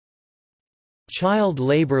Child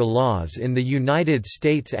labor laws in the United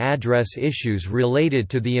States address issues related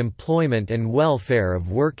to the employment and welfare of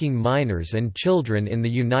working minors and children in the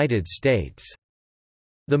United States.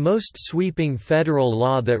 The most sweeping federal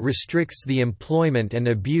law that restricts the employment and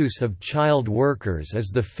abuse of child workers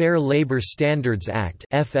is the Fair Labor Standards Act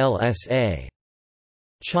 (FLSA).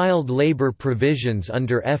 Child labor provisions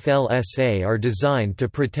under FLSA are designed to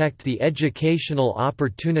protect the educational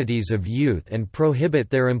opportunities of youth and prohibit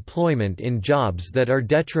their employment in jobs that are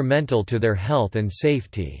detrimental to their health and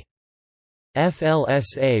safety.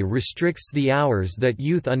 FLSA restricts the hours that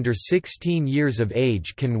youth under 16 years of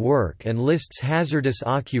age can work and lists hazardous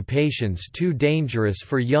occupations too dangerous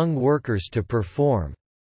for young workers to perform.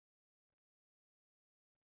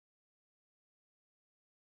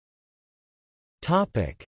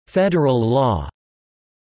 Federal law.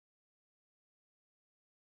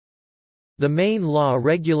 The main law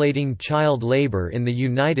regulating child labor in the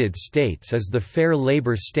United States is the Fair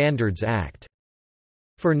Labor Standards Act.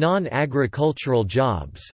 For non-agricultural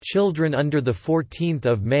jobs, children under 14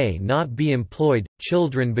 May not be employed,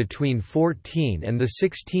 children between 14 and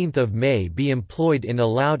 16 May be employed in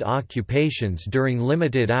allowed occupations during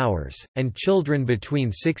limited hours, and children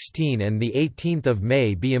between 16 and 18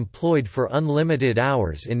 May be employed for unlimited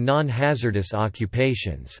hours in non-hazardous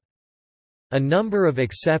occupations. A number of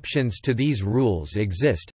exceptions to these rules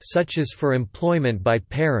exist, such as for employment by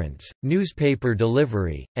parents, newspaper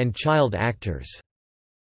delivery, and child actors.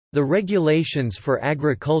 The regulations for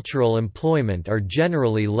agricultural employment are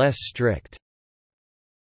generally less strict.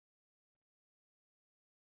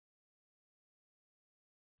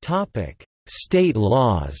 State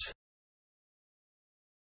laws.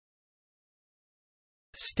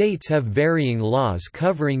 States have varying laws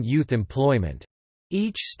covering youth employment.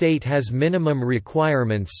 Each state has minimum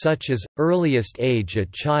requirements such as, earliest age a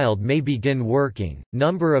child may begin working,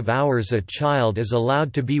 number of hours a child is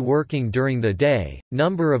allowed to be working during the day,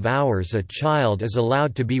 number of hours a child is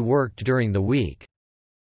allowed to be worked during the week.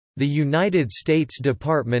 The United States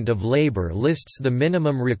Department of Labor lists the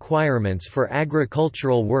minimum requirements for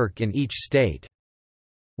agricultural work in each state.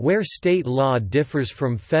 Where state law differs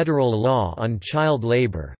from federal law on child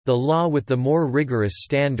labor, the law with the more rigorous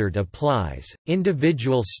standard applies.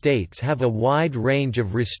 Individual states have a wide range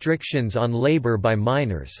of restrictions on labor by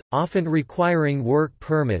minors, often requiring work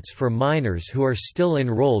permits for minors who are still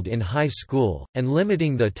enrolled in high school, and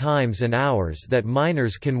limiting the times and hours that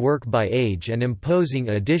minors can work by age and imposing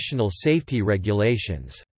additional safety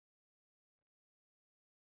regulations.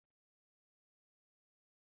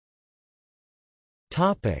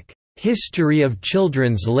 History of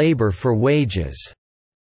children's labor for wages.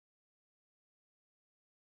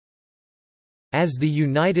 As the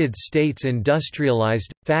United States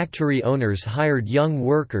industrialized, factory owners hired young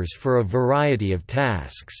workers for a variety of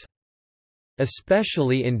tasks.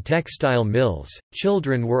 Especially in textile mills,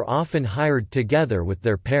 children were often hired together with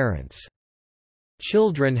their parents.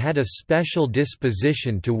 Children had a special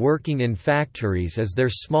disposition to working in factories as their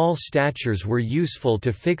small statures were useful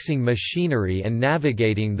to fixing machinery and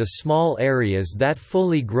navigating the small areas that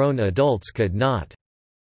fully grown adults could not.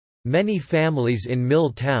 Many families in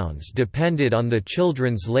mill towns depended on the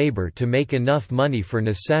children's labor to make enough money for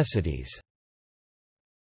necessities.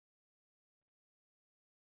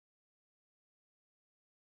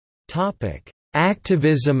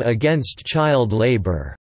 Activism against child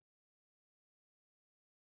labor.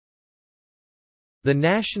 The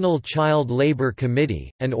National Child Labor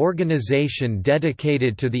Committee, an organization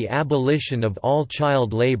dedicated to the abolition of all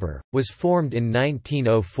child labor, was formed in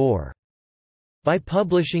 1904. By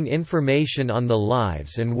publishing information on the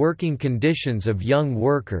lives and working conditions of young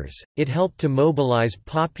workers, it helped to mobilize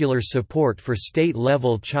popular support for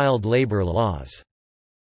state-level child labor laws.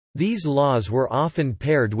 These laws were often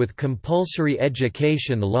paired with compulsory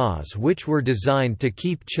education laws which were designed to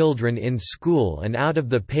keep children in school and out of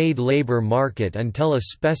the paid labor market until a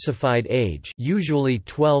specified age, usually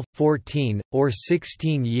 12, 14, or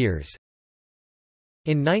 16 years.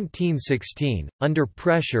 In 1916, under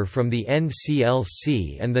pressure from the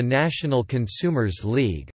NCLC and the National Consumers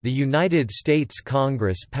League, the United States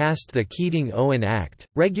Congress passed the Keating-Owen Act,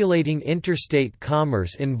 regulating interstate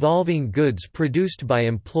commerce involving goods produced by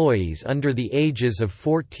employees under the ages of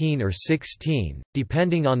 14 or 16,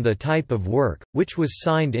 depending on the type of work, which was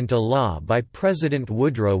signed into law by President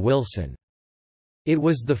Woodrow Wilson. It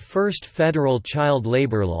was the first federal child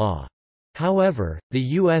labor law. However, the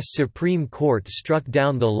U.S. Supreme Court struck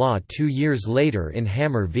down the law 2 years later in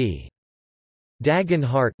Hammer v.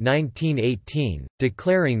 Dagenhart 1918,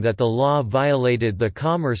 declaring that the law violated the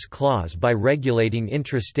Commerce Clause by regulating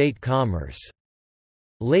intrastate commerce.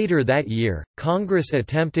 Later that year, Congress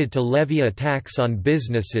attempted to levy a tax on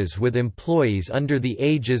businesses with employees under the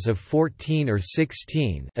ages of 14 or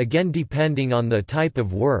 16, again depending on the type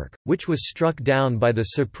of work, which was struck down by the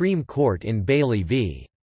Supreme Court in Bailey v.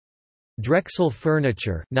 Drexel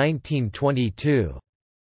Furniture 1922.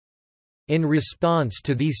 In response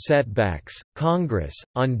to these setbacks, Congress,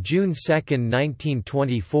 on June 2,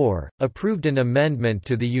 1924, approved an amendment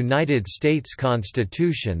to the United States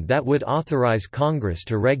Constitution that would authorize Congress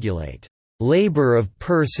to regulate labor of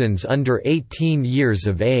persons under 18 years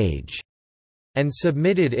of age, and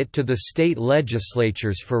submitted it to the state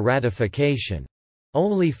legislatures for ratification.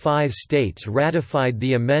 Only 5 states ratified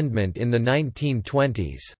the amendment in the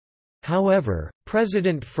 1920s. However,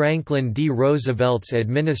 President Franklin D. Roosevelt's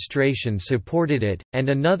administration supported it, and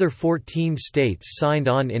another 14 states signed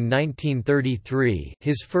on in 1933,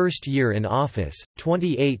 his first year in office.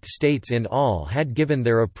 28 states in all had given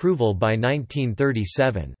their approval by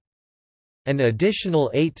 1937. An additional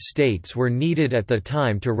 8 states were needed at the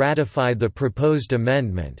time to ratify the proposed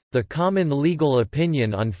amendment. The common legal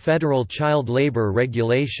opinion on federal child labor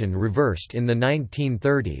regulation reversed in the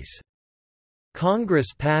 1930s.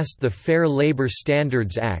 Congress passed the Fair Labor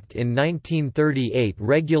Standards Act in 1938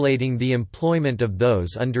 regulating the employment of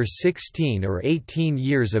those under 16 or 18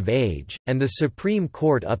 years of age, and the Supreme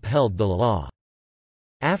Court upheld the law.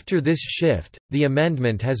 After this shift, the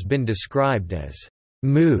amendment has been described as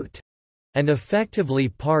moot and effectively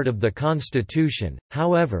part of the Constitution.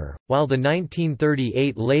 However, while the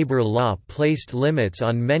 1938 labor law placed limits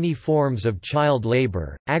on many forms of child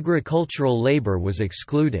labor, agricultural labor was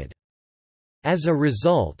excluded. As a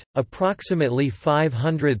result, approximately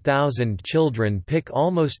 500,000 children pick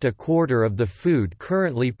almost a quarter of the food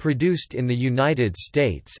currently produced in the United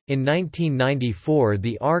States. In 1994,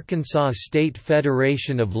 the Arkansas State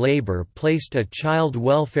Federation of Labor placed a child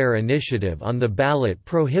welfare initiative on the ballot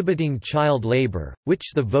prohibiting child labor,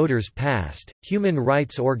 which the voters passed. Human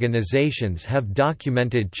rights organizations have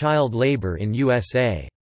documented child labor in USA.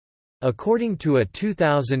 According to a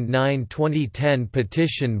 2009-2010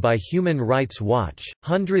 petition by Human Rights Watch,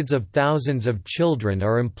 hundreds of thousands of children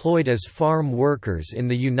are employed as farm workers in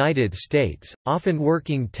the United States, often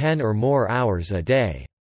working 10 or more hours a day.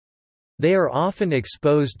 They are often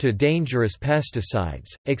exposed to dangerous pesticides,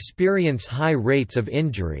 experience high rates of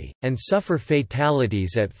injury, and suffer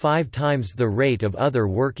fatalities at 5 times the rate of other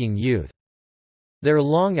working youth. Their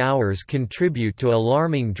long hours contribute to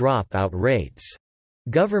alarming dropout rates.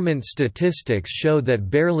 Government statistics show that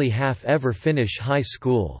barely half ever finish high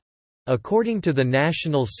school. According to the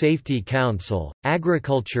National Safety Council,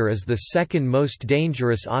 agriculture is the second most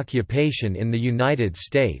dangerous occupation in the United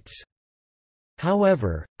States.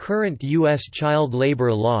 However, current U.S. child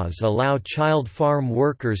labor laws allow child farm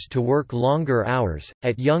workers to work longer hours,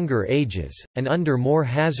 at younger ages, and under more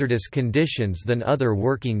hazardous conditions than other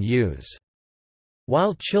working youths.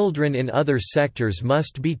 While children in other sectors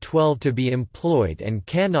must be 12 to be employed and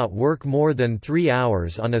cannot work more than 3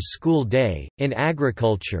 hours on a school day, in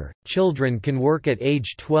agriculture, children can work at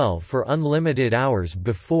age 12 for unlimited hours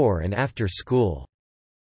before and after school.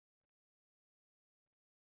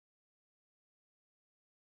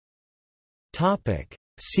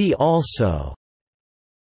 See also: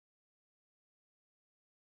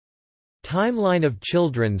 Timeline of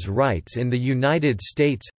children's rights in the United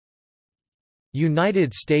States,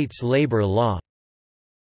 United States labor law,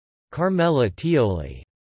 Carmela Tioli.